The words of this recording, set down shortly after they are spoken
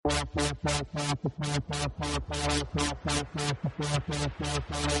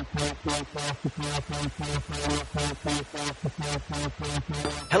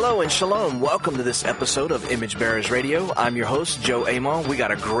Hello and shalom. Welcome to this episode of Image Bearers Radio. I'm your host, Joe Amon. We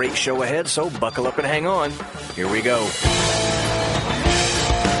got a great show ahead, so buckle up and hang on. Here we go.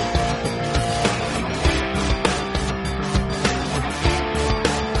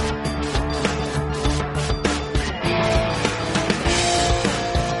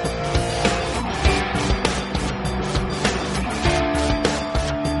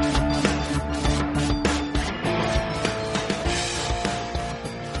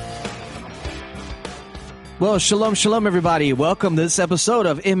 Well, shalom, shalom, everybody. Welcome to this episode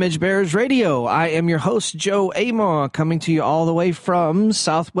of Image Bearers Radio. I am your host, Joe Amon, coming to you all the way from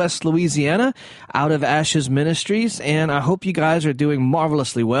Southwest Louisiana, out of Ashes Ministries, and I hope you guys are doing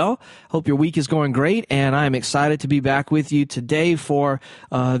marvelously well. Hope your week is going great, and I'm excited to be back with you today for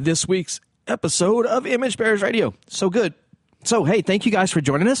this week's episode of Image Bearers Radio. So good. So, hey, thank you guys for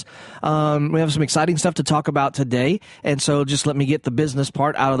joining us. We have some exciting stuff to talk about today, and so just let me get the business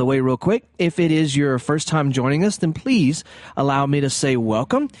part out of the way real quick. If it is your first time joining us, then please allow me to say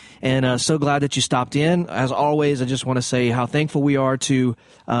welcome, and so glad that you stopped in. As always, I just want to say how thankful we are to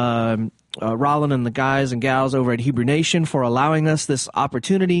Rollin and the guys and gals over at Hebrew Nation for allowing us this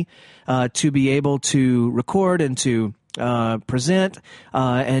opportunity to be able to record and to present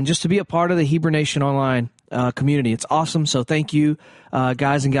and just to be a part of the Hebrew Nation online community. It's awesome. So thank you,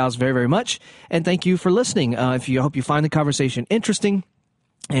 guys and gals, very, very much. And thank you for listening. I hope you find the conversation interesting.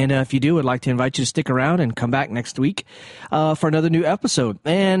 And if you do, I'd like to invite you to stick around and come back next week for another new episode.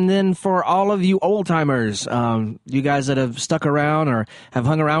 And then for all of you old-timers, you guys that have stuck around or have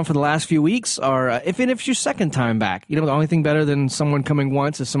hung around for the last few weeks, or if it's your second time back, you know, the only thing better than someone coming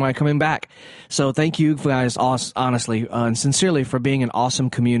once is somebody coming back. So thank you guys, honestly and sincerely, for being an awesome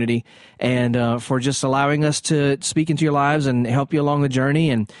community and for just allowing us to speak into your lives and help you along the journey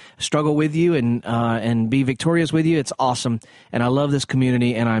and struggle with you and be victorious with you. It's awesome. And I love this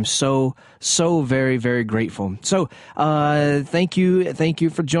community. And I'm so very, very grateful. So thank you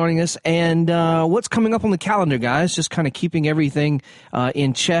for joining us. And what's coming up on the calendar, guys? Just kind of keeping everything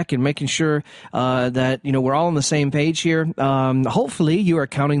in check and making sure that we're all on the same page here. Hopefully, you are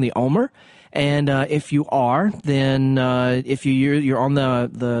counting the Omer. And if you are, then if you're on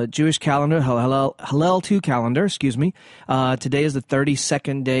the Jewish calendar, Hallel 2 calendar, excuse me, today is the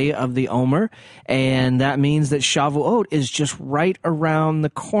 32nd day of the Omer, and that means that Shavuot is just right around the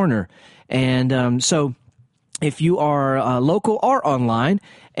corner. And so if you are local or online,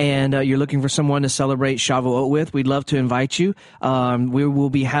 and you're looking for someone to celebrate Shavuot with, we'd love to invite you. We will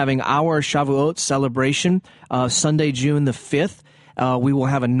be having our Shavuot celebration Sunday, June the 5th. We will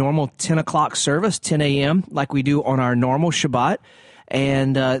have a normal 10 o'clock service, 10 a.m., like we do on our normal Shabbat.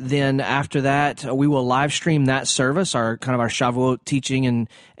 And then after that, we will live stream that service, our Shavuot teaching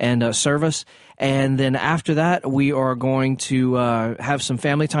and service. And then after that, we are going to have some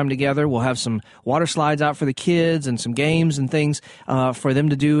family time together. We'll have some water slides out for the kids and some games and things for them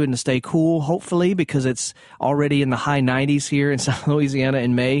to do and to stay cool, hopefully, because it's already in the high 90s here in South Louisiana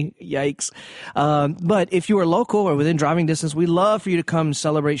in May. Yikes. But if you are local or within driving distance, we'd love for you to come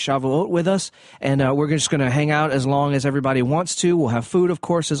celebrate Shavuot with us. And we're just going to hang out as long as everybody wants to. We'll have food, of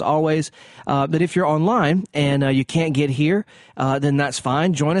course, as always. But if you're online and you can't get here, then that's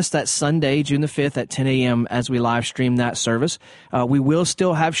fine. Join us that Sunday, June the 5th at 10 a.m. as we live stream that service. We will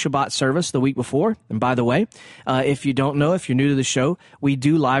still have Shabbat service the week before. And by the way, if you don't know, if you're new to the show, we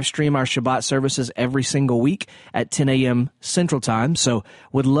do live stream our Shabbat services every single week at 10 a.m. Central Time. So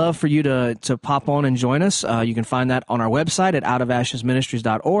would love for you to pop on and join us. You can find that on our website at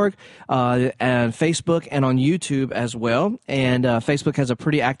outofashesministries.org and Facebook and on YouTube as well. And Facebook has a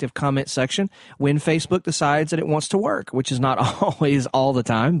pretty active comment section when Facebook decides that it wants to work, which is not always all the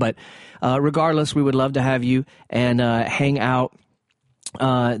time. But regardless, we would love to have you and hang out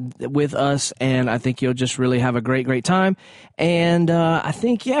with us, and I think you'll just really have a great time. And I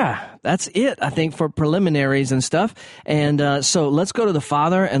think, that's it, I think, for preliminaries and stuff. And so let's go to the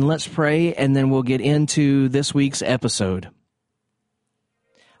Father and let's pray, and then we'll get into this week's episode.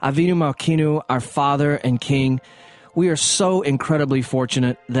 Avinu Malkeinu, our Father and King, we are so incredibly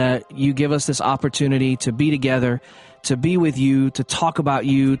fortunate that you give us this opportunity to be together, to be with you, to talk about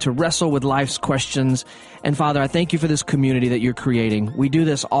you, to wrestle with life's questions. And Father, I thank you for this community that you're creating. We do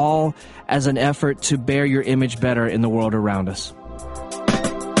this all as an effort to bear your image better in the world around us.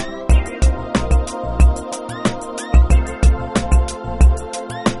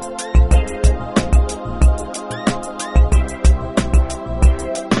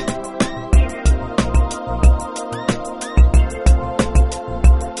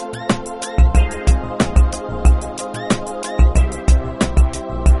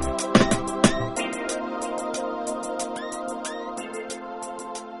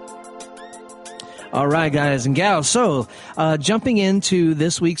 right, guys and gals. So, jumping into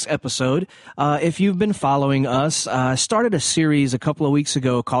this week's episode, if you've been following us, I started a series a couple of weeks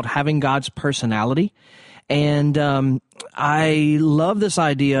ago called Having God's Personality. And I love this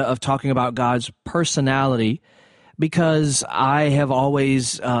idea of talking about God's personality because I have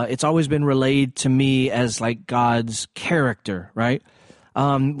always, it's always been relayed to me as like God's character, right?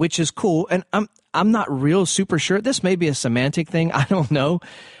 Which is cool. And I'm not real super sure. This may be a semantic thing. I don't know.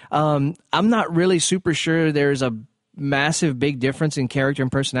 I'm not really super sure there's a massive big difference in character and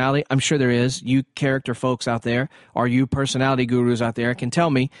personality. I'm sure there is. You character folks out there, or you personality gurus out there, can tell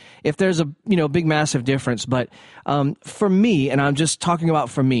me if there's a big massive difference. But for me, and I'm just talking about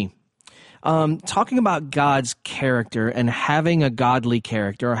for me, talking about God's character and having a godly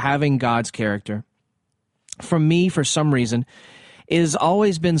character or having God's character, for me, for some reason, is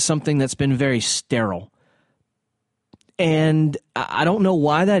always been something that's been very sterile. And I don't know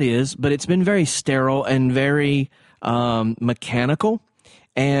why that is, but it's been very sterile and very mechanical.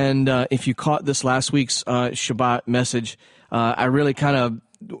 And if you caught this last week's Shabbat message, I really kind of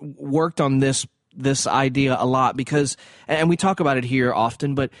worked on this idea a lot because, and we talk about it here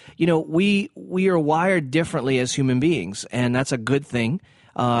often, but we are wired differently as human beings, and that's a good thing.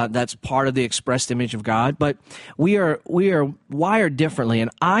 That's part of the expressed image of God, but we are wired differently. And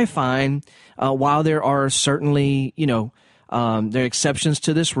I find, while there are certainly, there are exceptions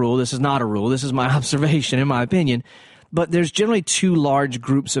to this rule. This is not a rule. This is my observation, in my opinion. But there's generally two large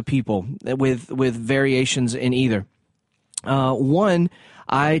groups of people with variations in either. One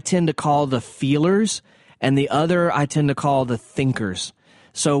I tend to call the feelers, and the other I tend to call the thinkers.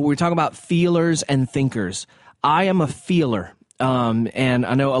 So we're talking about feelers and thinkers. I am a feeler. And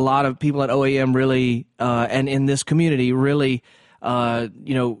I know a lot of people at OAM really, and in this community really,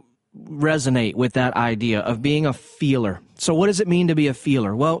 resonate with that idea of being a feeler. So what does it mean to be a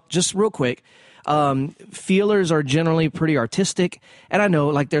feeler? Well, just real quick, feelers are generally pretty artistic. And I know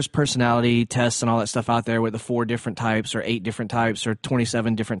like there's personality tests and all that stuff out there with the 4 different types or 8 different types or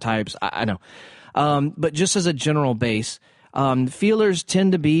 27 different types. I know. But just as a general base, feelers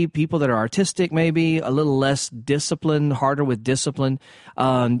tend to be people that are artistic, maybe a little less disciplined, harder with discipline,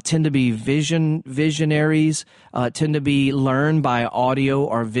 tend to be visionaries, tend to be learned by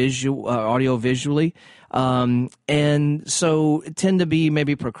audio visually, and so tend to be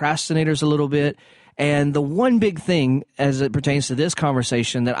maybe procrastinators a little bit. And the one big thing as it pertains to this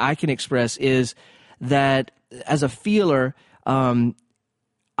conversation that I can express is that as a feeler,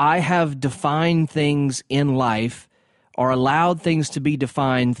 I have defined things in life or allowed things to be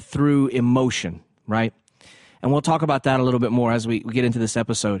defined through emotion, right? And we'll talk about that a little bit more as we get into this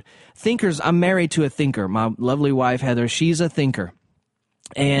episode. Thinkers, I'm married to a thinker. My lovely wife, Heather, she's a thinker.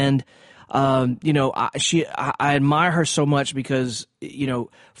 And, I admire her so much because,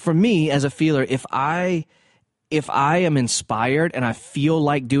 for me as a feeler, if I am inspired and I feel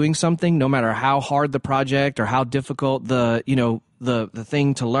like doing something, no matter how hard the project or how difficult the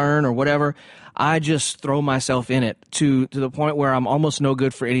thing to learn or whatever, I just throw myself in it to the point where I'm almost no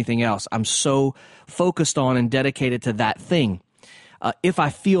good for anything else. I'm so focused on and dedicated to that thing. If I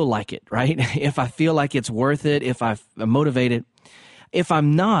feel like it, right? If I feel like it's worth it, if I'm motivated. If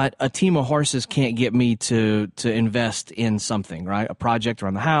I'm not, a team of horses can't get me to invest in something, right? A project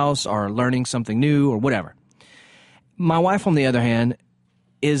around the house or learning something new or whatever. My wife, on the other hand,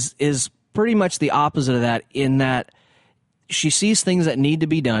 is pretty much the opposite of that in that she sees things that need to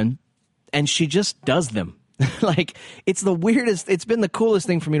be done and she just does them. Like, it's the weirdest, it's been the coolest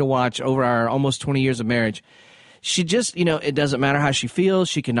thing for me to watch over our almost 20 years of marriage. She just, it doesn't matter how she feels.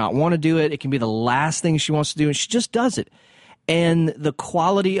 She can not want to do it. It can be the last thing she wants to do, and she just does it. And the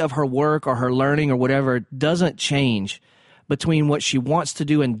quality of her work or her learning or whatever doesn't change between what she wants to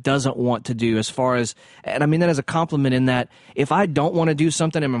do and doesn't want to do, as far as, and I mean that as a compliment in that if I don't want to do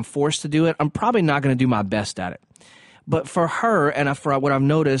something and I'm forced to do it, I'm probably not going to do my best at it. But for her, and for what I've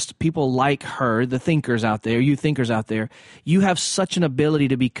noticed, people like her, the thinkers out there, you thinkers out there, you have such an ability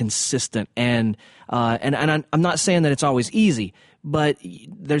to be consistent. And I'm not saying that it's always easy, but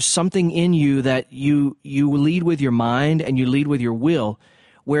there's something in you that you lead with your mind and you lead with your will,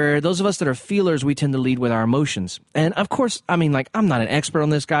 where those of us that are feelers, we tend to lead with our emotions. And of course, I mean, like, I'm not an expert on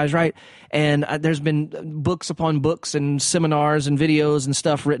this, guys, right? And there's been books upon books and seminars and videos and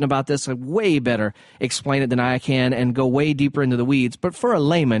stuff written about this. I way better explain it than I can and go way deeper into the weeds. But for a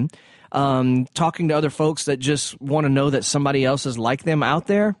layman, talking to other folks that just want to know that somebody else is like them out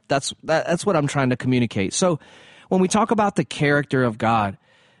there, that's what I'm trying to communicate. So when we talk about the character of God,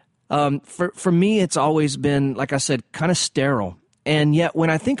 for me, it's always been, like I said, kind of sterile. And yet,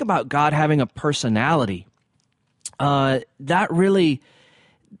 when I think about God having a personality, that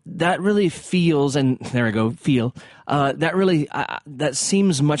that really feels, and there we go, that really, that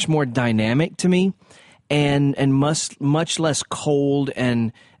seems much more dynamic to me, and much less cold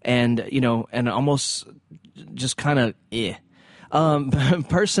and almost just kind of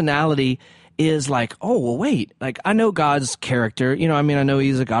personality is like, oh, well, wait, like I know God's character, I know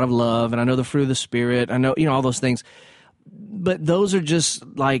he's a God of love, and I know the fruit of the Spirit, I know, all those things, but those are just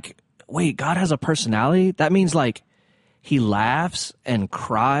like, wait, God has a personality? That means like he laughs and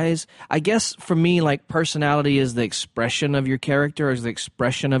cries. I guess for me, like personality is the expression of your character, is the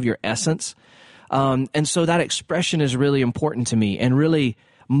expression of your essence. And so that expression is really important to me and really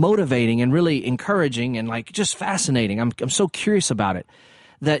motivating and really encouraging and like just fascinating. I'm so curious about it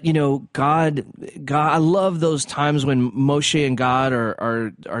that, God, I love those times when Moshe and God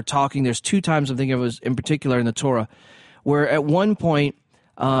are talking. There's two times I'm thinking of as in particular in the Torah where at one point,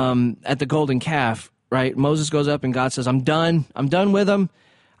 at the golden calf, right? Moses goes up and God says, I'm done with them.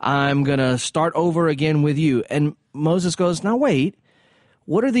 I'm going to start over again with you. And Moses goes, now wait,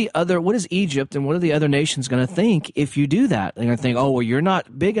 what is Egypt and what are the other nations going to think if you do that? They're going to think, oh, well, you're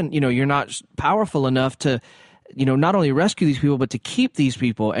not big and, you're not powerful enough to, not only rescue these people, but to keep these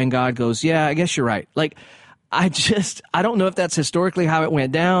people. And God goes, yeah, I guess you're right. Like, I don't know if that's historically how it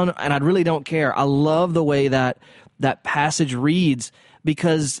went down, and I really don't care. I love the way that passage reads,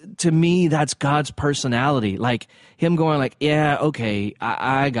 because to me, that's God's personality. Like him going like, yeah, okay,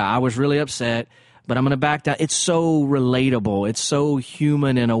 I was really upset, but I'm going to back down. It's so relatable. It's so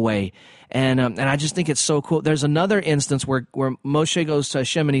human in a way. And I just think it's so cool. There's another instance where Moshe goes to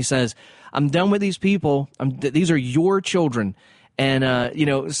Hashem and he says, I'm done with these people. These are your children. And,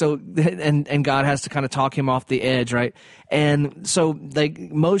 and God has to kind of talk him off the edge, right? And so like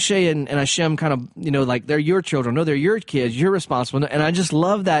Moshe and Hashem kind of, like they're your children. No, they're your kids. You're responsible. And I just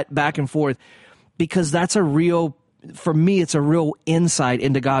love that back and forth, because that's for me, it's a real insight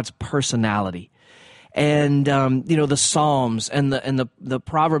into God's personality. And, the Psalms and the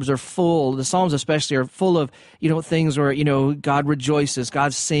Proverbs are full, the Psalms especially are full of, things where, God rejoices,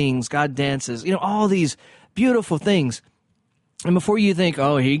 God sings, God dances, all these beautiful things. And before you think,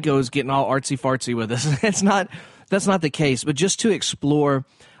 oh, he goes getting all artsy fartsy with us, that's not the case. But just to explore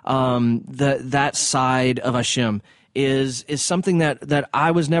that side of Hashem is something that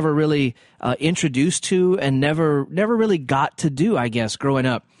I was never really introduced to and never really got to do, I guess, growing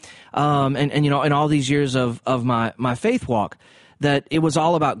up. And in all these years of my faith walk, that it was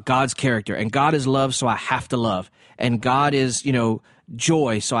all about God's character, and God is love, so I have to love, and God is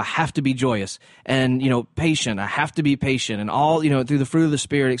joy, so I have to be joyous, and patient, I have to be patient, and all through the fruit of the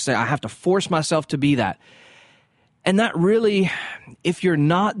Spirit, I have to force myself to be that. And that really, if you're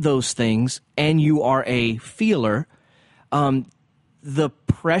not those things and you are a feeler, the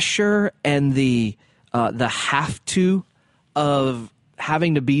pressure and the have to of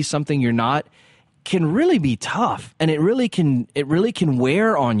having to be something you're not can really be tough, and it really can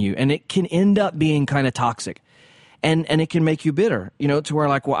wear on you, and it can end up being kind of toxic. And it can make you bitter, to where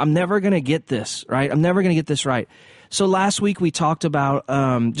like, well, I'm never going to get this right. I'm never going to get this right. So last week we talked about,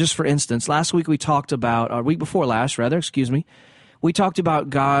 just for instance, week before last, rather, excuse me, we talked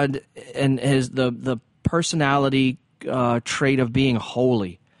about God and the personality trait of being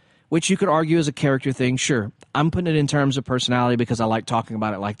holy, which you could argue is a character thing. Sure, I'm putting it in terms of personality because I like talking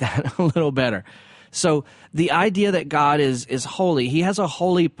about it like that a little better. So the idea that God is holy, he has a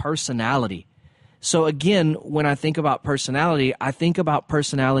holy personality. So again, when I think about personality, I think about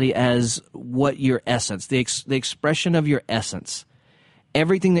personality as what your essence, the expression of your essence,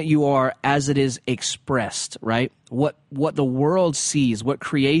 everything that you are as it is expressed, right? What the world sees, what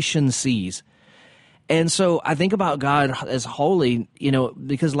creation sees. And so I think about God as holy,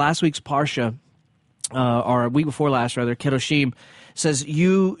 because last week's Parsha, or week before last rather, Kedoshim, says,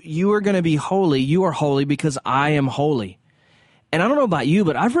 you are going to be holy. You are holy because I am holy. And I don't know about you,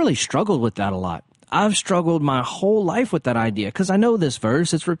 but I've really struggled with that a lot. I've struggled my whole life with that idea because I know this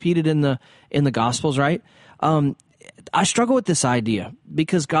verse. It's repeated in the Gospels, right? I struggle with this idea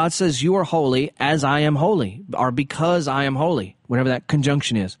because God says, you are holy as I am holy, or because I am holy, whatever that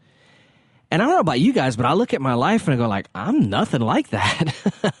conjunction is. And I don't know about you guys, but I look at my life and I go like, I'm nothing like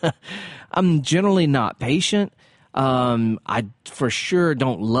that. I'm generally not patient. I for sure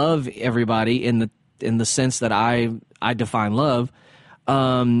don't love everybody in the sense that I define love.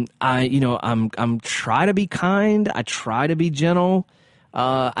 I'm try to be kind. I try to be gentle.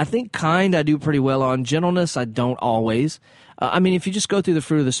 I think kind I do pretty well on. Gentleness I don't always. If you just go through the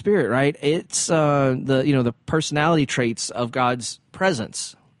fruit of the Spirit, right? It's the personality traits of God's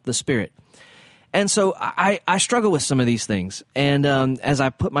presence, the Spirit. And so I struggle with some of these things, and as I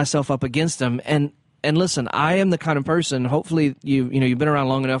put myself up against them, and And listen, I am the kind of person, hopefully you've been around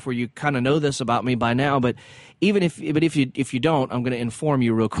long enough where you kind of know this about me by now, but if you don't, I'm going to inform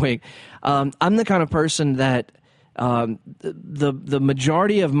you real quick. I'm the kind of person that the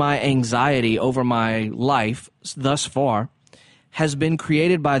majority of my anxiety over my life thus far has been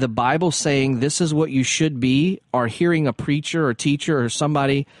created by the Bible saying this is what you should be, or hearing a preacher or teacher or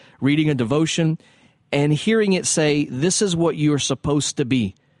somebody reading a devotion and hearing it say this is what you're supposed to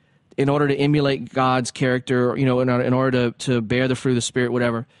be in order to emulate God's character, in order to bear the fruit of the Spirit,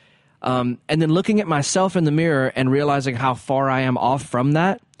 whatever. And then looking at myself in the mirror and realizing how far I am off from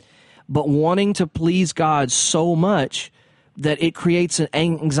that, but wanting to please God so much that it creates an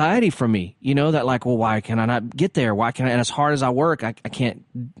anxiety for me, that like, well, why can I not get there? Why can I? And as hard as I work, I can't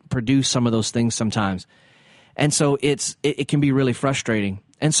produce some of those things sometimes. And so it can be really frustrating.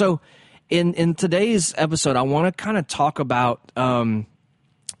 And so in today's episode, I want to kind of talk about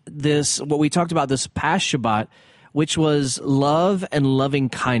what we talked about this past Shabbat, which was love and loving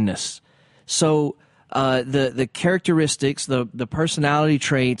kindness. So the characteristics, the personality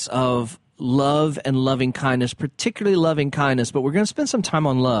traits of love and loving kindness, particularly loving kindness, but we're going to spend some time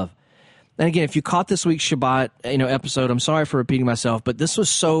on love. And again, if you caught this week's Shabbat, episode, I'm sorry for repeating myself, but there's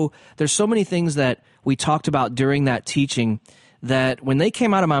so many things that we talked about during that teaching that when they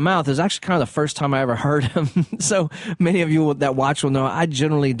came out of my mouth, it was actually kind of the first time I ever heard them. So many of you that watch will know I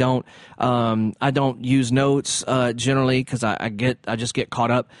generally don't use notes generally because I just get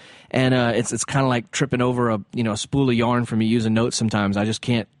caught up. And it's kind of like tripping over a spool of yarn for me using notes sometimes.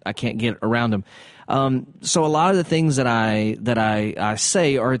 I can't get around them. So a lot of the things that I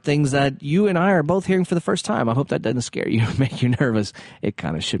say are things that you and I are both hearing for the first time. I hope that doesn't scare you or make you nervous. It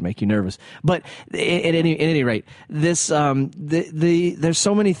kind of should make you nervous. But at any rate, this there's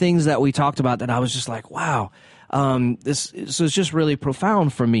so many things that we talked about that I was just like, wow, this is just really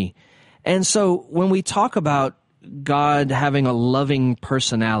profound for me. And so when we talk about God having a loving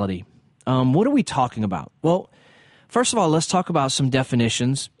personality, what are we talking about? Well, first of all, let's talk about some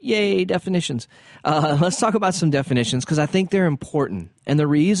definitions. Yay, definitions. Let's talk about some definitions because I think they're important. And the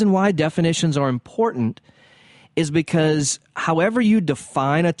reason why definitions are important is because however you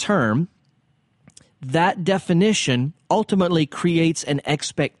define a term, that definition ultimately creates an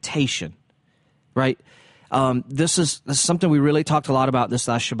expectation, right? This is something we really talked a lot about this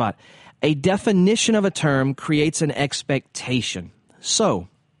last Shabbat. A definition of a term creates an expectation. So,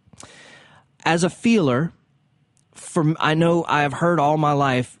 as a feeler, I know I have heard all my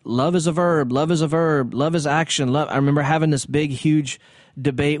life, love is a verb, love is a verb, love is action. I remember having this big, huge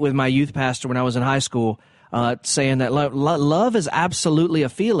debate with my youth pastor when I was in high school, saying that love is absolutely a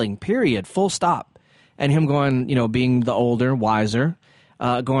feeling, period, full stop. And him going, being the older, wiser,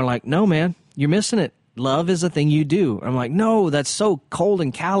 going like, no, man, you're missing it. Love is a thing you do. I'm like, no, that's so cold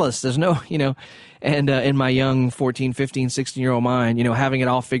and callous. There's no, and in my young 14, 15, 16-year-old mind, having it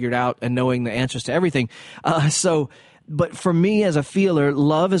all figured out and knowing the answers to everything. But for me as a feeler,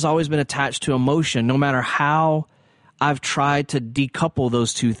 love has always been attached to emotion, no matter how I've tried to decouple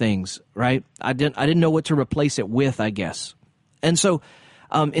those two things, right? I didn't know what to replace it with, I guess. And so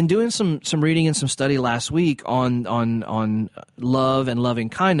in doing some reading and some study last week on love and loving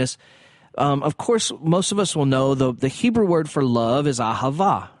kindness, of course, most of us will know the Hebrew word for love is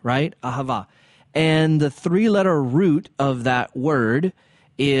ahava, right? Ahava. And the three-letter root of that word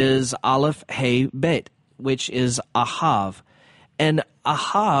is aleph, hey, bet, which is ahav. And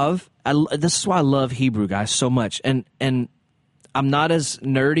ahav, this is why I love Hebrew, guys, so much. And I'm not as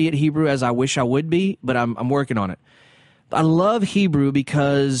nerdy at Hebrew as I wish I would be, but I'm working on it. I love Hebrew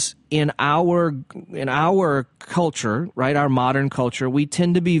because in our culture, right, our modern culture, we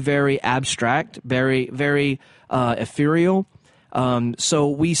tend to be very abstract, very, very ethereal. So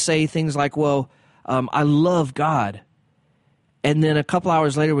we say things like, well, I love God. And then a couple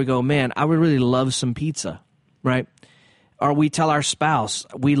hours later we go, man, I would really love some pizza, right? Or we tell our spouse,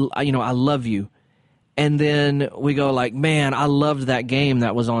 I love you. And then we go like, man, I loved that game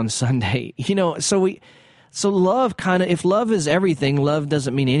that was on Sunday. So love if love is everything, love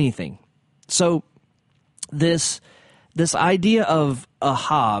doesn't mean anything. So this idea of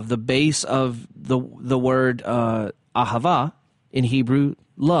ahav, the base of the word ahava in Hebrew,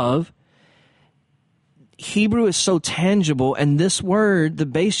 love, Hebrew is so tangible, and this word, the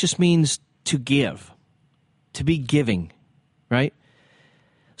base just means to give, to be giving, right?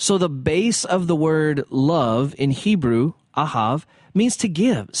 So the base of the word love in Hebrew, ahav, means to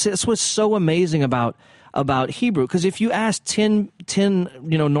give. See, that's what's so amazing about Hebrew, because if you ask 10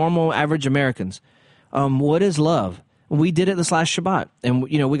 normal average Americans, what is love? We did it this last Shabbat, and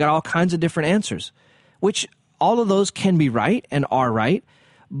we got all kinds of different answers, which all of those can be right and are right,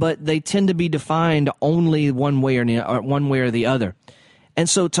 but they tend to be defined only one way or the other. And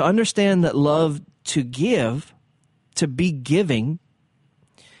so to understand that love to give, to be giving,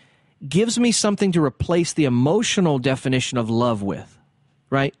 gives me something to replace the emotional definition of love with,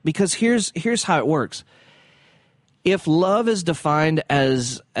 right? Because here's how it works. If love is defined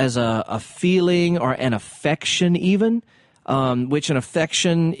as a feeling or an affection even, which an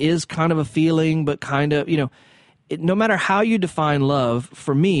affection is kind of a feeling, but kind of, no matter how you define love,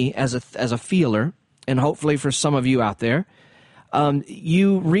 for me as a feeler, and hopefully for some of you out there, then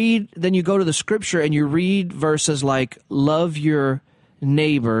you go to the scripture and you read verses like love your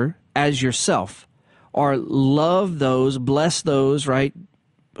neighbor as yourself, or love those, bless those, right,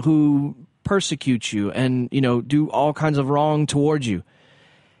 who persecute you and, do all kinds of wrong towards you.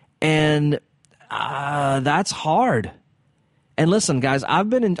 And that's hard. And listen, guys, I've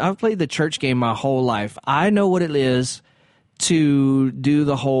played the church game my whole life. I know what it is to do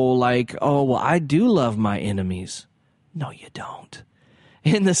the whole like, oh, well, I do love my enemies. No, you don't.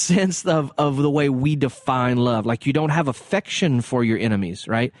 In the sense of the way we define love. Like, you don't have affection for your enemies,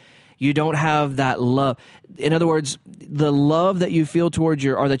 right? You don't have that love. In other words, the love that you feel towards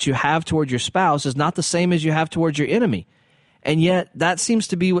that you have towards your spouse is not the same as you have towards your enemy. And yet that seems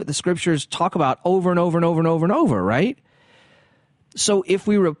to be what the scriptures talk about over and over and over and over and over, right? So if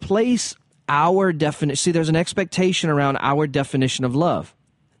we replace our definition, see, there's an expectation around our definition of love.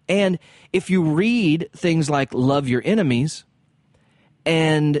 And if you read things like love your enemies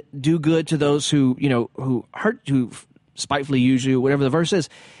and do good to those who hurt you, spitefully use you, whatever the verse is,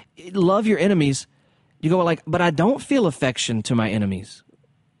 love your enemies, you go like, but I don't feel affection to my enemies.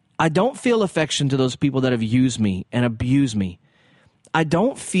 I don't feel affection to those people that have used me and abused me. I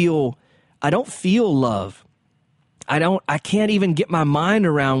don't feel love. I can't even get my mind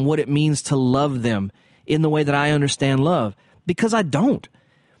around what it means to love them in the way that I understand love, because I don't.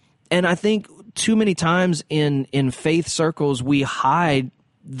 And I think too many times in faith circles, we hide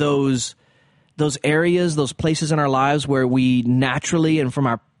those areas, those places in our lives where we naturally, and from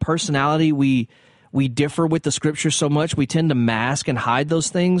our personality, we differ with the scripture so much, we tend to mask and hide those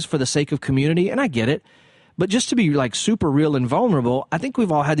things for the sake of community. And I get it. But just to be like super real and vulnerable, I think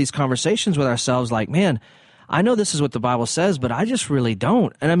we've all had these conversations with ourselves like, man, I know this is what the Bible says, but I just really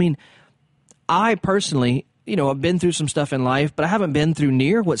don't. And I mean, I personally, I've been through some stuff in life, but I haven't been through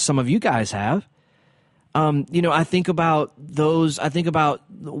near what some of you guys have. I think about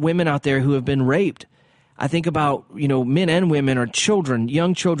women out there who have been raped. I think about, men and women or children,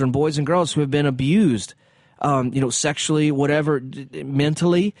 young children, boys and girls who have been abused, sexually, whatever,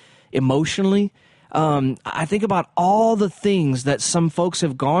 mentally, emotionally. I think about all the things that some folks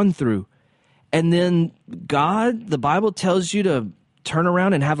have gone through. And then God, the Bible tells you to turn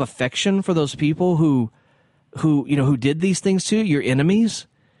around and have affection for those people who did these things to you, your enemies.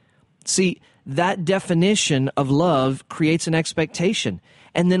 See, that definition of love creates an expectation.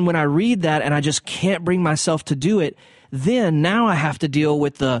 And then when I read that and I just can't bring myself to do it, then now I have to deal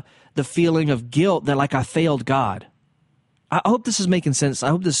with the feeling of guilt that like I failed God. I hope this is making sense. I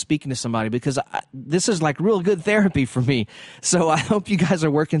hope this is speaking to somebody, because this is like real good therapy for me. So I hope you guys are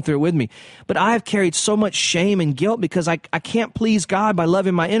working through it with me. But I have carried so much shame and guilt because I can't please God by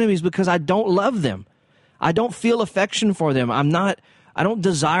loving my enemies because I don't love them. I don't feel affection for them. I don't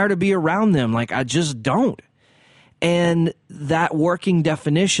desire to be around them. Like, I just don't. And that working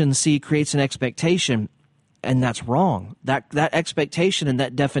definition, creates an expectation, and that's wrong. That expectation and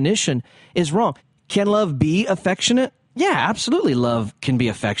that definition is wrong. Can love be affectionate? Yeah, absolutely. Love can be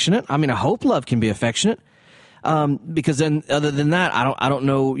affectionate. I mean, I hope love can be affectionate. Because then other than that, I don't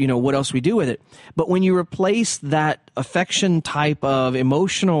know, what else we do with it. But when you replace that affection type of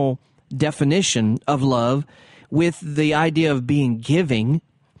emotional definition of love with the idea of being giving,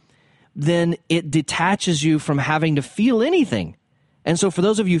 then it detaches you from having to feel anything. And so for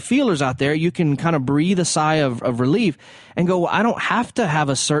those of you feelers out there, you can kind of breathe a sigh of relief and go, well, I don't have to have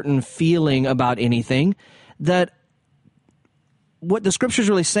a certain feeling about anything. That what the scripture is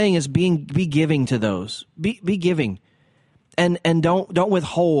really saying is be giving to those. Be giving. And don't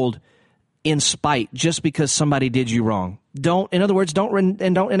withhold in spite just because somebody did you wrong. Don't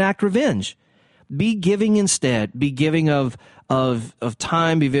enact revenge. Be giving instead. Be giving of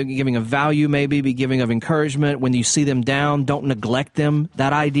time, be giving of value maybe, be giving of encouragement. When you see them down, don't neglect them,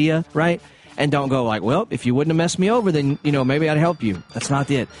 that idea, right? And don't go like, well, if you wouldn't have messed me over, then, maybe I'd help you. That's not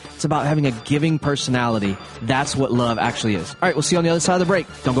it. It's about having a giving personality. That's what love actually is. All right, we'll see you on the other side of the break.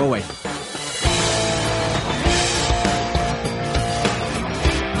 Don't go away.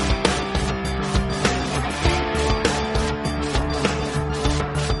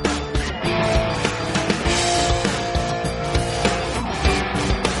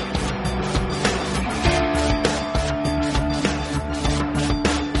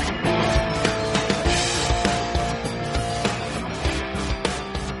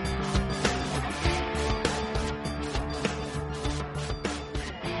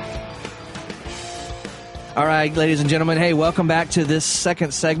 All right, ladies and gentlemen, hey, welcome back to this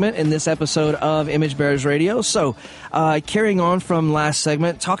second segment in this episode of Image Bearers Radio. So, carrying on from last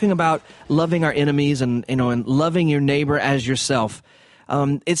segment, talking about loving our enemies and loving your neighbor as yourself.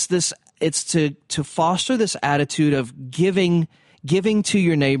 It's to foster this attitude of giving to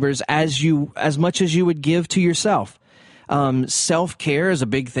your neighbors as much as you would give to yourself. Self-care is a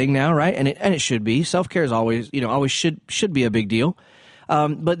big thing now, right? And it should be. Self-care is always should be a big deal.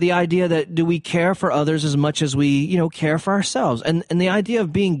 But the idea that do we care for others as much as we, care for ourselves? And the idea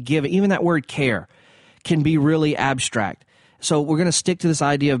of being giving, even that word care, can be really abstract. So we're going to stick to this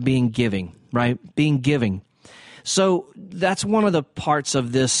idea of being giving, right? Being giving. So that's one of the parts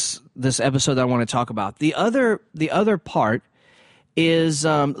of this episode that I want to talk about. The other part is,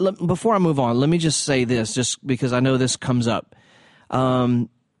 before I move on, let me just say this, just because I know this comes up. You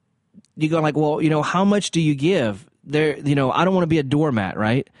go like, well, how much do you give? I don't want to be a doormat,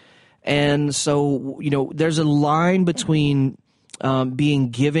 right? And so, there's a line between being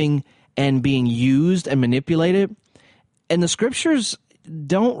giving and being used and manipulated. And the scriptures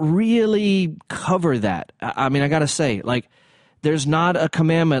don't really cover that. I mean, I got to say, there's not a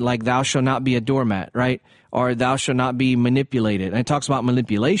commandment like thou shalt not be a doormat, right? Or thou shalt not be manipulated. And it talks about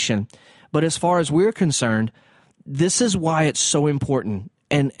manipulation. But as far as we're concerned, this is why it's so important.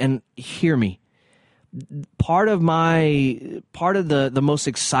 And hear me. Part of the most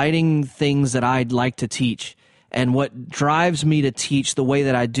exciting things that I'd like to teach, and what drives me to teach the way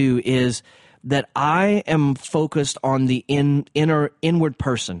that I do, is that I am focused on the inward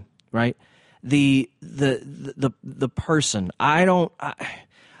person, right? The person.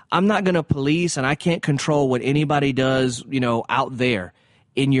 I'm not going to police, and I can't control what anybody does, out there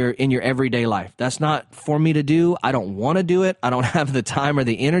in your everyday life. That's not for me to do. I don't want to do it. I don't have the time or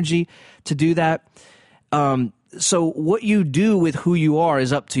the energy to do that. So what you do with who you are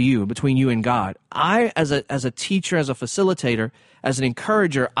is up to you, between you and God. I, as a teacher, as a facilitator, as an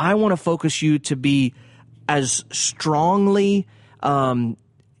encourager, I want to focus you to be as strongly, and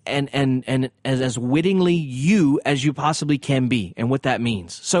as wittingly you as you possibly can be, and what that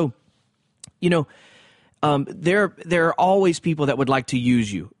means. So, there are always people that would like to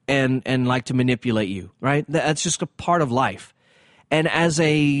use you and like to manipulate you, right? That's just a part of life. And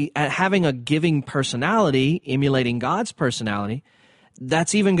having a giving personality, emulating God's personality,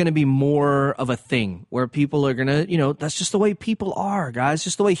 that's even going to be more of a thing where people are going to, that's just the way people are, guys.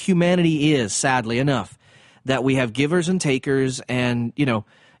 Just the way humanity is, sadly enough, that we have givers and takers, and,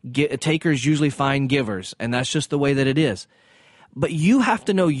 takers usually find givers, and that's just the way that it is. But you have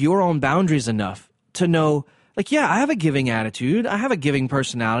to know your own boundaries enough to know, I have a giving attitude. I have a giving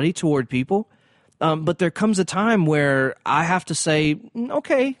personality toward people. But there comes a time where I have to say,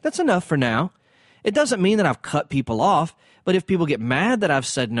 okay, that's enough for now. It doesn't mean that I've cut people off, but if people get mad that I've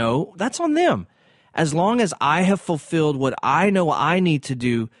said no, that's on them. As long as I have fulfilled what I know I need to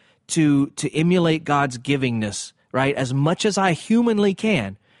do to emulate God's givingness, right, as much as I humanly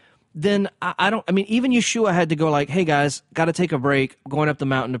can, then even Yeshua had to go like, hey guys, got to take a break, going up the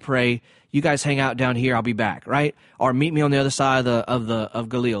mountain to pray. You guys hang out down here, I'll be back, right? Or meet me on the other side of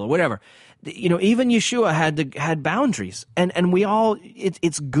Galil, or whatever. Even Yeshua had boundaries, and we all,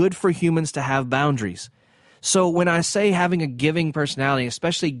 it's good for humans to have boundaries. So when I say having a giving personality,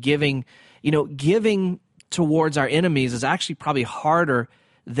 especially giving towards our enemies, is actually probably harder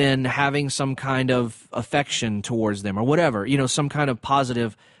than having some kind of affection towards them or whatever, some kind of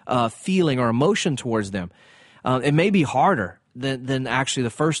positive feeling or emotion towards them. It may be harder than actually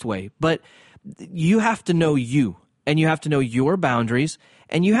the first way, but you have to know you, and you have to know your boundaries.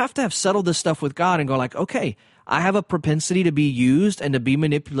 And you have to have settled this stuff with God and go like, okay, I have a propensity to be used and to be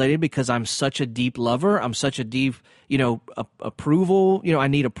manipulated because I'm such a deep lover. I'm such a deep, approval. I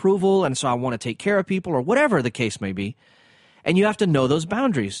need approval, and so I want to take care of people, or whatever the case may be. And you have to know those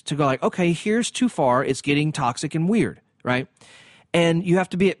boundaries to go like, okay, here's too far. It's getting toxic and weird, right? And you have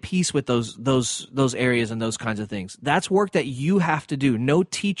to be at peace with those areas and those kinds of things. That's work that you have to do. No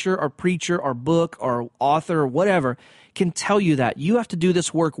teacher or preacher or book or author or whatever can tell you that. You have to do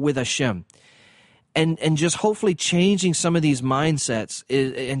this work with Hashem. And just hopefully changing some of these mindsets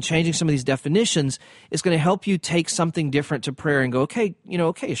and changing some of these definitions is going to help you take something different to prayer and go, okay,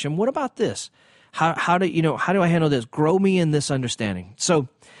 Hashem, what about this? How do I handle this? Grow me in this understanding. So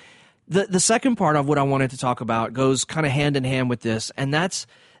the second part of what I wanted to talk about goes kind of hand in hand with this, and that's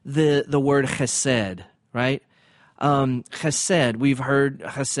the word chesed, right? Chesed, we've heard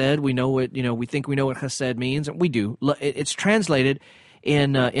chesed. We know what, we think we know what chesed means, and we do. It's translated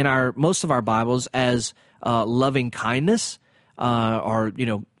in most of our Bibles as loving kindness, or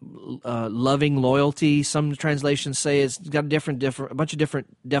loving loyalty. Some translations say it's got a bunch of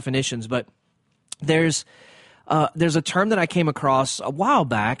different definitions, but There's a term that I came across a while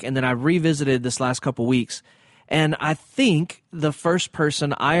back, and then I revisited this last couple weeks. And I think the first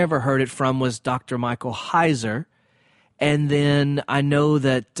person I ever heard it from was Dr. Michael Heiser. And then I know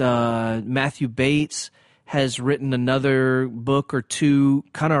that Matthew Bates has written another book or two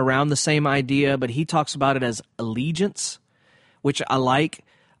kind of around the same idea, but he talks about it as allegiance, which I like.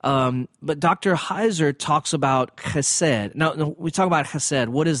 But Dr. Heiser talks about chesed. Now, we talk about chesed.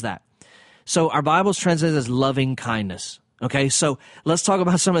 What is that? So our Bible's translated as loving kindness. Okay, so let's talk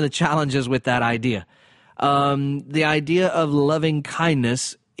about some of the challenges with that idea. The idea of loving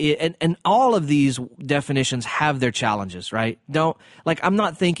kindness, and all of these definitions have their challenges, right? I'm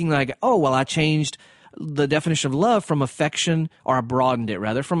not thinking like, oh, well, I changed the definition of love from affection, or I broadened it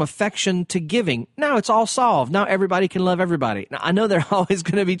rather, from affection to giving. Now it's all solved. Now everybody can love everybody. Now I know there are always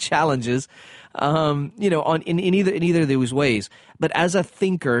going to be challenges, in either of those ways. But as a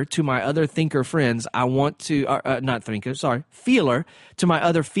thinker to my other thinker friends, I want to, feeler to my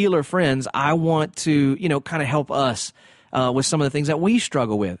other feeler friends, I want to, kind of help us with some of the things that we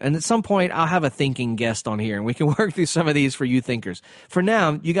struggle with. And at some point, I'll have a thinking guest on here, and we can work through some of these for you thinkers. For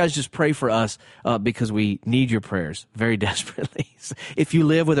now, you guys just pray for us because we need your prayers very desperately. If you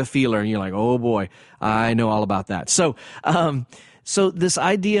live with a feeler and you're like, oh boy, I know all about that. So this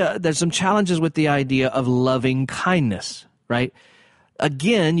idea, there's some challenges with the idea of loving kindness, right?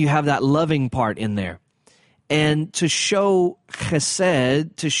 Again, you have that loving part in there. And to show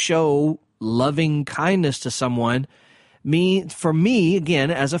chesed, to show loving kindness to someone, for me,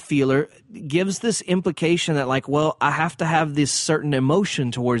 again, as a feeler, gives this implication that like, well, I have to have this certain emotion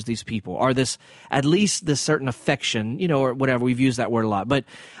towards these people, or at least this certain affection, or whatever. We've used that word a lot, but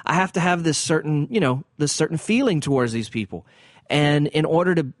I have to have this certain feeling towards these people. And in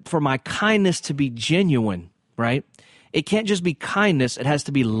order for my kindness to be genuine, right? It can't just be kindness. It has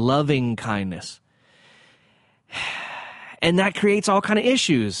to be loving kindness. And that creates all kind of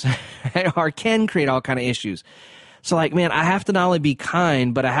issues, or can create all kind of issues. So like, man, I have to not only be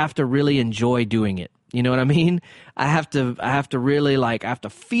kind, but I have to really enjoy doing it. You know what I mean? I have to really I have to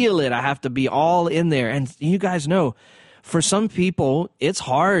feel it. I have to be all in there. And you guys know, for some people, it's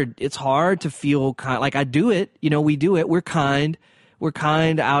hard. It's hard to feel kind. Like I do it, we do it. We're kind. We're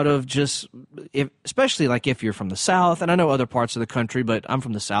kind out of just, especially like if you're from the South, and I know other parts of the country, but I'm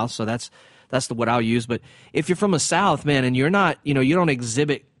from the South, so that's what I'll use. But if you're from the South, man, and you're not, you don't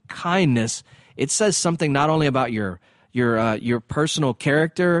exhibit kindness, it says something not only about your personal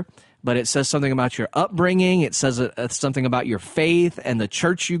character, but it says something about your upbringing. It says something about your faith and the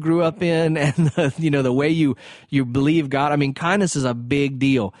church you grew up in, and the way you believe God. I mean, kindness is a big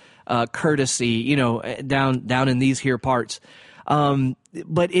deal. Courtesy, down in these here parts.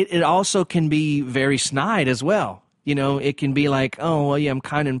 But it also can be very snide as well. It can be like, oh, well, yeah, I'm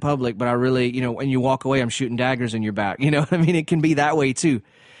kind in public, but I really, when you walk away, I'm shooting daggers in your back. You know what I mean? It can be that way too.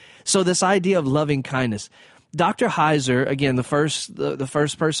 So this idea of loving kindness, Dr. Heiser, again, the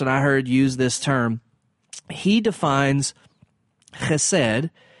first person I heard use this term, he defines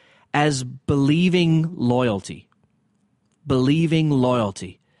chesed as believing loyalty. Believing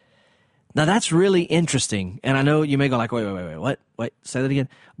loyalty. Now that's really interesting, and I know you may go like, wait, what? Wait, say that again.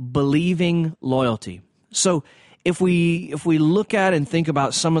 Believing loyalty. So if we look at and think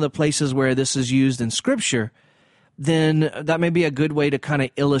about some of the places where this is used in Scripture, then that may be a good way to kind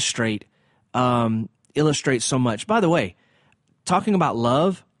of illustrate so much. By the way, talking about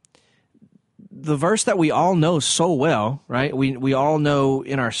love, the verse that we all know so well, right? We all know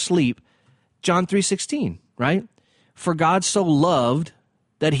in our sleep, John 3:16, right? For God so loved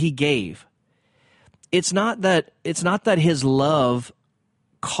that he gave. It's not that his love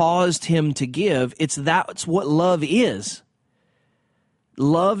caused him to give. That's what love is.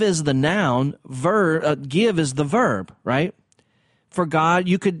 Love is the noun, give is the verb, right? For God,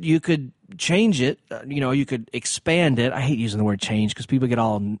 you could change it, you could expand it. I hate using the word change because people get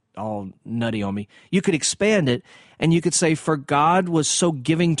all nutty on me. You could expand it, and you could say, for God was so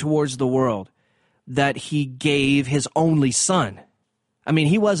giving towards the world that he gave his only son. I mean,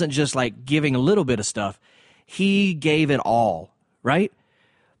 he wasn't just like giving a little bit of stuff. He gave it all, right?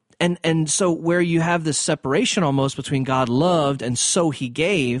 And so where you have this separation almost between God loved and so he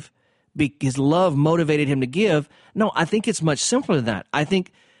gave, because love motivated him to give. No, I think it's much simpler than that. I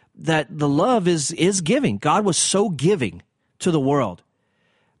think that the love is giving. God was so giving to the world.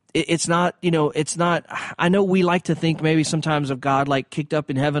 It's not, I know we like to think maybe sometimes of God like kicked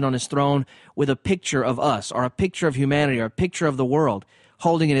up in heaven on his throne with a picture of us or a picture of humanity or a picture of the world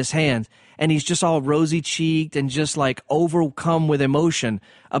holding in his hand. And he's just all rosy-cheeked and just like overcome with emotion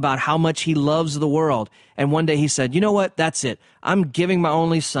about how much he loves the world. And one day he said, you know what? That's it. I'm giving my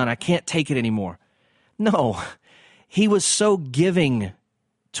only son. I can't take it anymore. No, he was so giving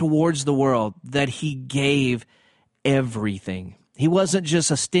towards the world that he gave everything. He wasn't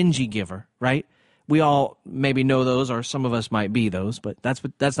just a stingy giver, right? We all maybe know those, or some of us might be those, but that's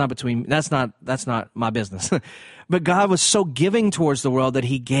not my business. But God was so giving towards the world that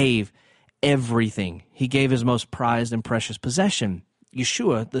he gave everything. He gave his most prized and precious possession,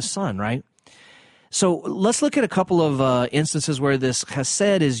 Yeshua, the Son, right? So let's look at a couple of instances where this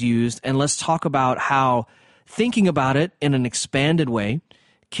chesed is used, and let's talk about how thinking about it in an expanded way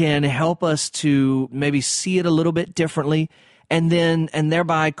can help us to maybe see it a little bit differently, and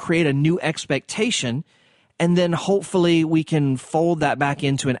thereby create a new expectation, and then hopefully we can fold that back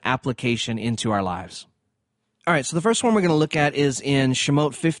into an application into our lives. All right, so the first one we're going to look at is in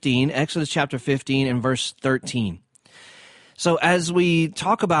Shemot 15, Exodus chapter 15 and verse 13. So as we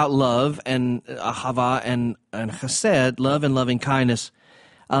talk about love and ahava and chesed, love and loving kindness,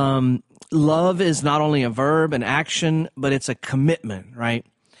 love is not only a verb, an action, but it's a commitment, right?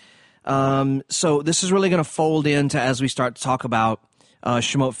 So this is really going to fold into as we start to talk about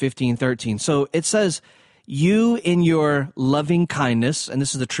Shemot 15:13. So it says, you in your loving kindness, and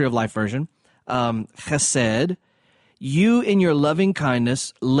this is the Tree of Life version, chesed, you in your loving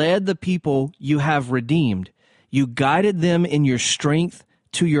kindness led the people you have redeemed. You guided them in your strength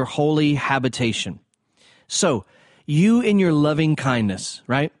to your holy habitation. So you in your loving kindness,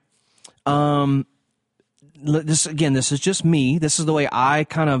 right? This is just me. This is the way I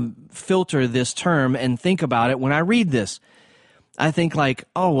kind of filter this term and think about it. When I read this, I think like,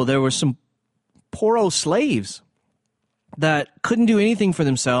 oh, well, there were some poor old slaves that couldn't do anything for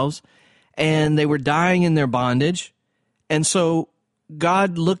themselves, and they were dying in their bondage. And so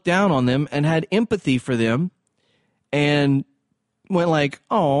God looked down on them and had empathy for them and went like,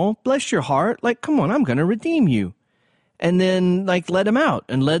 oh, bless your heart. Like, come on, I'm going to redeem you. And then like let them out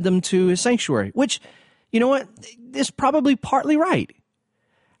and led them to his sanctuary, which, you know what, is probably partly right.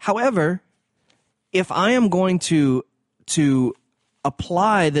 However, if I am going to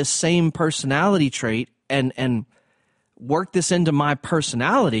apply this same personality trait and work this into my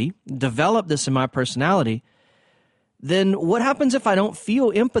personality, develop this in my personality, then what happens if I don't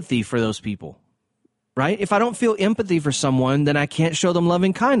feel empathy for those people, right? If I don't feel empathy for someone, then I can't show them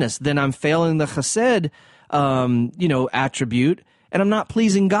loving kindness. Then I'm failing the chesed, attribute, and I'm not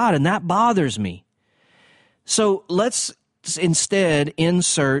pleasing God, and that bothers me. So let's instead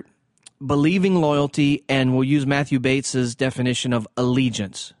insert believing loyalty, and we'll use Matthew Bates's definition of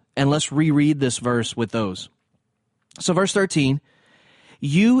allegiance. And let's reread this verse with those. So verse 13,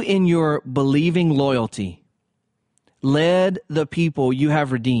 you in your believing loyalty led the people you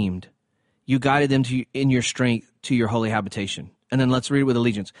have redeemed. You guided them in your strength to your holy habitation. And then let's read it with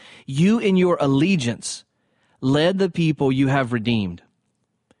allegiance. You in your allegiance led the people you have redeemed.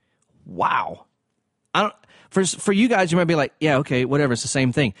 Wow. For you guys, you might be like, yeah, okay, whatever, it's the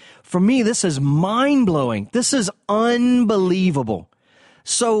same thing. For me, this is mind-blowing. This is unbelievable.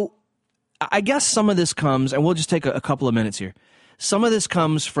 So I guess some of this comes, and we'll just take a couple of minutes here. Some of this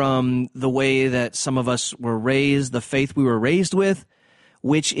comes from the way that some of us were raised, the faith we were raised with,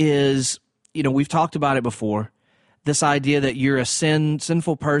 which is, we've talked about it before, this idea that you're a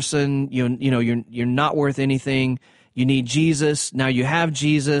sinful person, you're not worth anything. You need Jesus. Now you have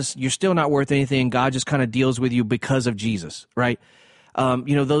Jesus. You're still not worth anything. God just kind of deals with you because of Jesus, right?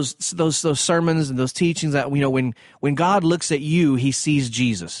 Those sermons and those teachings that, when God looks at you, he sees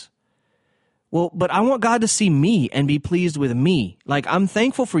Jesus. Well, but I want God to see me and be pleased with me. Like, I'm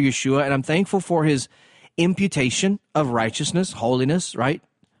thankful for Yeshua, and I'm thankful for his imputation of righteousness, holiness, right?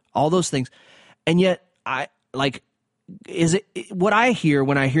 All those things. And yet, what I hear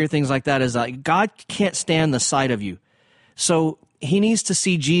when I hear things like that is like, God can't stand the sight of you. So he needs to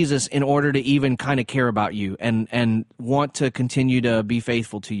see Jesus in order to even kind of care about you and want to continue to be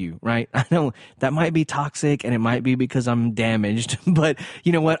faithful to you, right? I know that might be toxic, and it might be because I'm damaged, but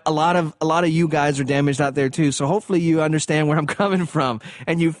you know what? A lot of you guys are damaged out there too. So hopefully you understand where I'm coming from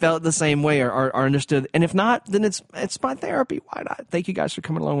and you felt the same way or understood. And if not, then it's my therapy. Why not? Thank you guys for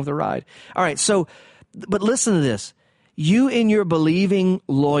coming along with the ride. All right. So, but listen to this. You in your believing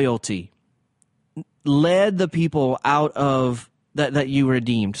loyalty led the people out of that you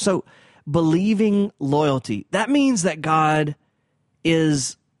redeemed. So believing loyalty, that means that God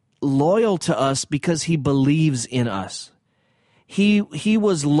is loyal to us because he believes in us. He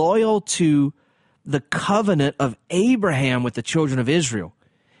was loyal to the covenant of Abraham with the children of Israel.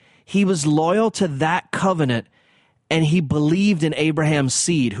 He was loyal to that covenant, and he believed in Abraham's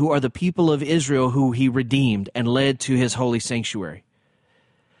seed, who are the people of Israel who he redeemed and led to his holy sanctuary.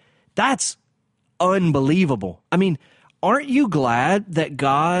 That's unbelievable. I mean, aren't you glad that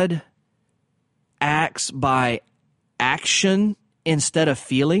God acts by action instead of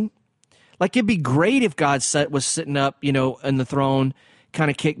feeling. Like, it'd be great if God was sitting up, in the throne, kind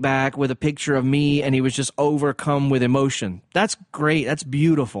of kicked back with a picture of me, and he was just overcome with emotion. That's great. That's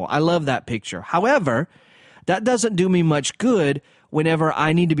beautiful. I love that picture. However, that doesn't do me much good whenever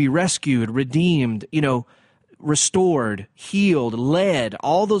I need to be rescued, redeemed, restored, healed, led,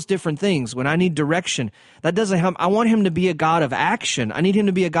 all those different things. When I need direction, that doesn't help. I want him to be a God of action. I need him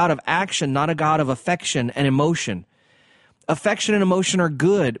to be a God of action, not a God of affection and emotion. Affection and emotion are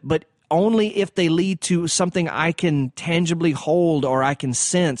good, but only if they lead to something I can tangibly hold, or I can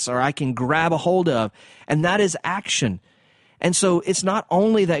sense, or I can grab a hold of, and that is action. And so it's not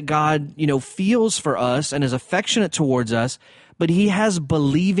only that God, feels for us and is affectionate towards us, but he has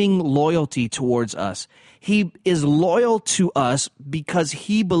believing loyalty towards us. He is loyal to us because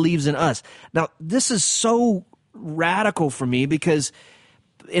he believes in us. Now, this is so radical for me, because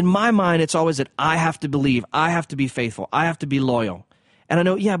in my mind, it's always that I have to believe, I have to be faithful, I have to be loyal. And I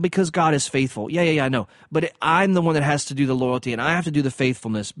know, because God is faithful. Yeah, I know. But I'm the one that has to do the loyalty, and I have to do the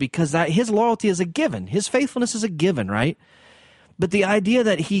faithfulness, because his loyalty is a given. His faithfulness is a given, right? But the idea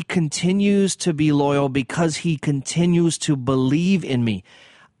that he continues to be loyal because he continues to believe in me.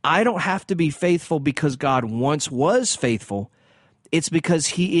 I don't have to be faithful because God once was faithful. It's because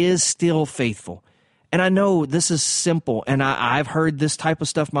he is still faithful. And I know this is simple, and I've heard this type of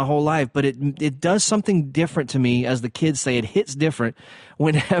stuff my whole life, but it does something different to me. As the kids say, it hits different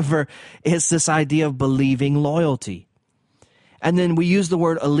whenever it's this idea of believing loyalty. And then we use the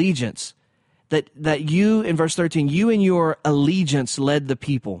word allegiance, that you, in verse 13, you and your allegiance led the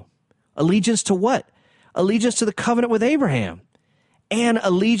people. Allegiance to what? Allegiance to the covenant with Abraham, and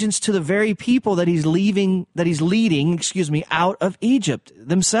allegiance to the very people that he's leading, out of Egypt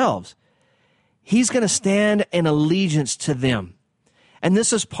themselves. He's going to stand in allegiance to them. And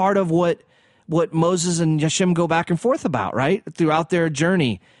this is part of what Moses and Hashem go back and forth about, right? Throughout their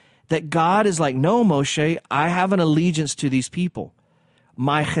journey. That God is like, no, Moshe, I have an allegiance to these people.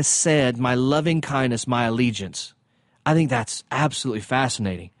 My chesed, my loving kindness, my allegiance. I think that's absolutely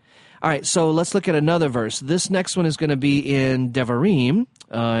fascinating. All right, so let's look at another verse. This next one is going to be in Devarim,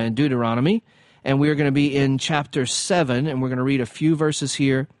 in Deuteronomy. And we're going to be in chapter 7, and we're going to read a few verses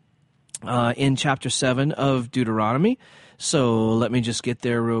here. In chapter 7 of Deuteronomy. So let me just get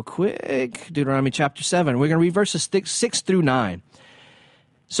there real quick. Deuteronomy chapter 7. We're going to read verses 6 through 9.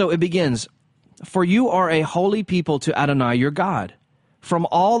 So it begins, "For you are a holy people to Adonai your God. From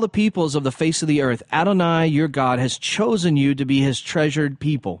all the peoples of the face of the earth, Adonai your God has chosen you to be his treasured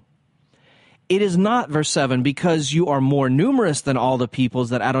people. It is not," verse 7, "because you are more numerous than all the peoples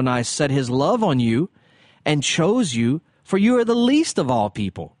that Adonai set his love on you and chose you, for you are the least of all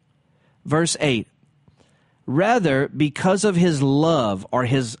people." Verse 8, "Rather, because of his love," or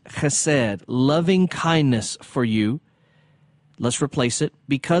his chesed, loving kindness for you, let's replace it,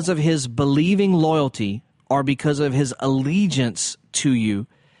 "because of his believing loyalty," or because of his allegiance to you,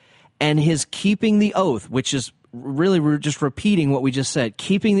 "and his keeping the oath," which is really, we're just repeating what we just said,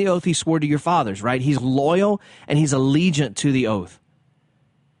 keeping the oath he swore to your fathers, right? He's loyal and he's allegiant to the oath.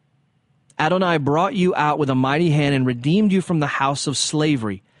 "Adonai brought you out with a mighty hand and redeemed you from the house of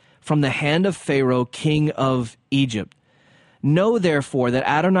slavery, from the hand of Pharaoh, king of Egypt. Know therefore that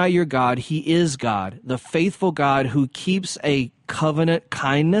Adonai your God, he is God, the faithful God who keeps a covenant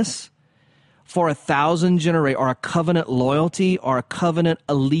kindness for 1,000 generations, or a covenant loyalty, or a covenant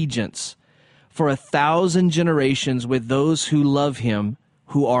allegiance for 1,000 generations with those who love him,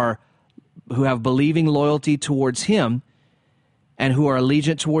 who have believing loyalty towards him, and who are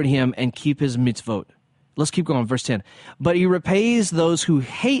allegiant toward him and keep his mitzvot." Let's keep going, verse 10. "But he repays those who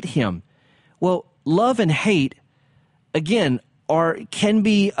hate him." Well, love and hate, again, can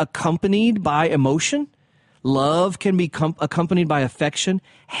be accompanied by emotion. Love can be accompanied by affection.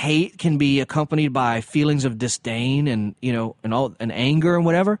 Hate can be accompanied by feelings of disdain and anger and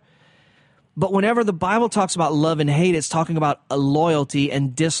whatever. But whenever the Bible talks about love and hate, it's talking about a loyalty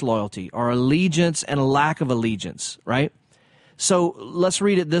and disloyalty, or allegiance and a lack of allegiance, right? So let's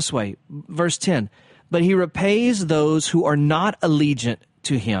read it this way. Verse 10. "But he repays those who are not allegiant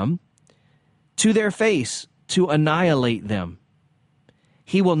to him to their face, to annihilate them.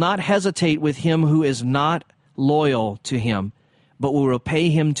 He will not hesitate with him who is not loyal to him, but will repay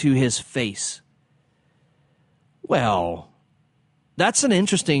him to his face." Well, that's an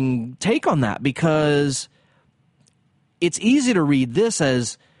interesting take on that, because it's easy to read this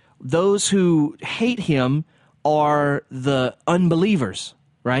as those who hate him are the unbelievers,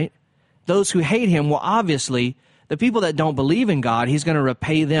 right? Those who hate him, well, obviously, the people that don't believe in God, he's going to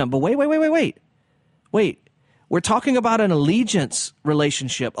repay them. But wait. We're talking about an allegiance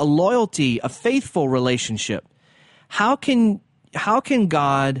relationship, a loyalty, a faithful relationship. How can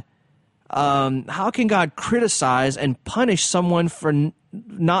God criticize and punish someone for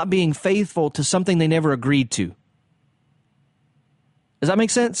not being faithful to something they never agreed to? Does that make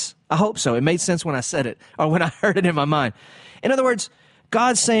sense? I hope so. It made sense when I said it or when I heard it in my mind. In other words,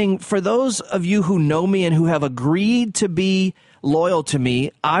 God's saying, for those of you who know me and who have agreed to be loyal to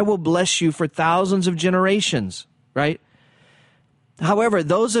me, I will bless you for thousands of generations, right? However,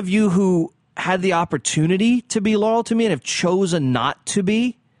 those of you who had the opportunity to be loyal to me and have chosen not to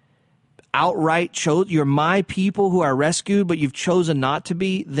be, outright you're my people who are rescued, but you've chosen not to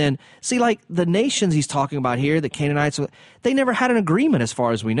be, then see, like the nations he's talking about here, the Canaanites, they never had an agreement as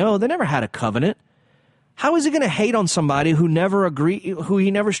far as we know. They never had a covenant. How is he going to hate on somebody who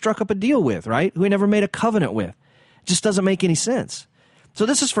he never struck up a deal with, right? Who he never made a covenant with? It just doesn't make any sense. So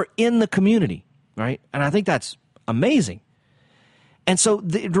this is for in the community, right? And I think that's amazing. And so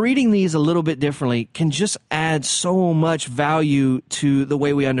reading these a little bit differently can just add so much value to the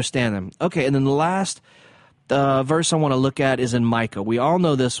way we understand them. Okay, and then the last verse I want to look at is in Micah. We all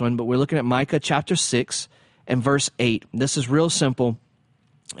know this one, but we're looking at Micah chapter 6 and verse 8. This is real simple.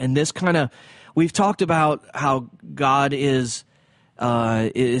 And this we've talked about how God is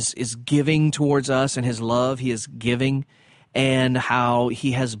giving towards us and his love. He is giving, and how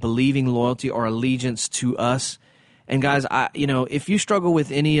he has believing loyalty or allegiance to us. And guys, if you struggle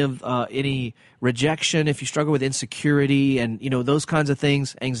with any rejection, if you struggle with insecurity and, those kinds of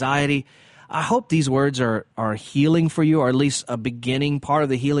things, anxiety, I hope these words are healing for you, or at least a beginning part of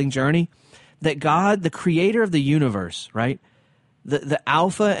the healing journey. That God, the creator of the universe, right? The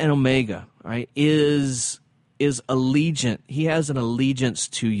Alpha and Omega, right, is allegiant. He has an allegiance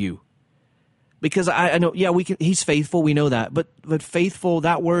to you. Because I know, he's faithful, we know that. But faithful,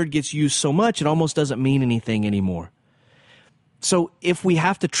 that word gets used so much, it almost doesn't mean anything anymore. So if we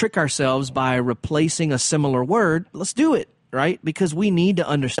have to trick ourselves by replacing a similar word, let's do it, right? Because we need to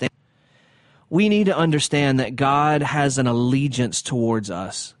understand. We need to understand that God has an allegiance towards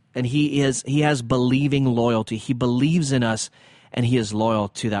us, and he has believing loyalty. He believes in us, and he is loyal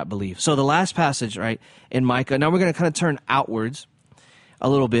to that belief. So the last passage, right, in Micah, now we're going to kind of turn outwards a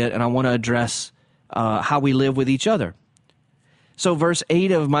little bit, and I want to address how we live with each other. So verse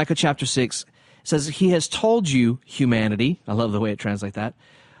 8 of Micah chapter 6 says, he has told you, humanity, I love the way it translates that,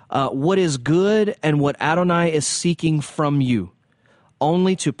 what is good and what Adonai is seeking from you,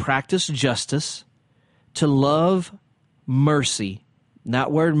 only to practice justice, to love mercy.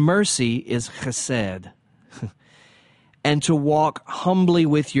 That word mercy is chesed. And to walk humbly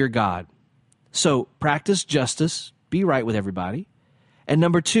with your God. So practice justice, be right with everybody. And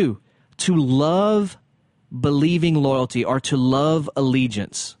number 2, to love believing loyalty, or to love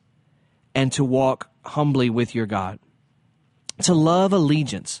allegiance, and to walk humbly with your God. To love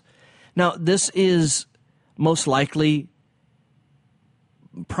allegiance. Now, this is most likely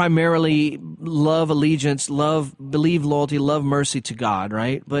primarily love allegiance, believe loyalty, love mercy to God,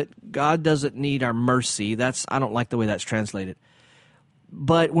 right? But God doesn't need our mercy. I don't like the way that's translated.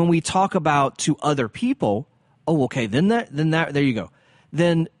 But when we talk about to other people, there you go.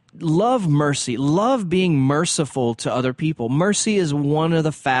 Then love mercy, love being merciful to other people. Mercy is one of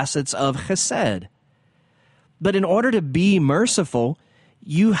the facets of chesed. But in order to be merciful,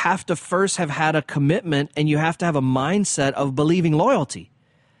 you have to first have had a commitment, and you have to have a mindset of believing loyalty,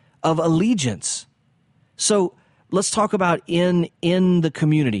 of allegiance. So let's talk about in the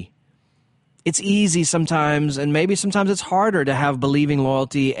community. It's easy sometimes, and maybe sometimes it's harder to have believing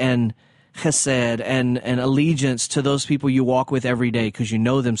loyalty and chesed and allegiance to those people you walk with every day because you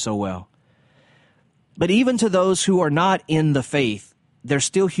know them so well. But even to those who are not in the faith, they're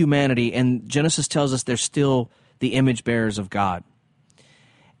still humanity, and Genesis tells us they're still the image bearers of God.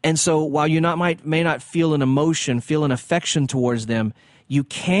 And so while you may not feel an emotion, feel an affection towards them, you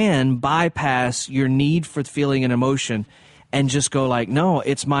can bypass your need for feeling an emotion and just go like, no,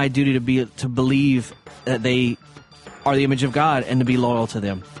 it's my duty to believe that they are the image of God and to be loyal to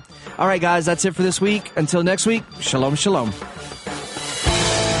them. All right, guys, that's it for this week. Until next week, shalom, shalom.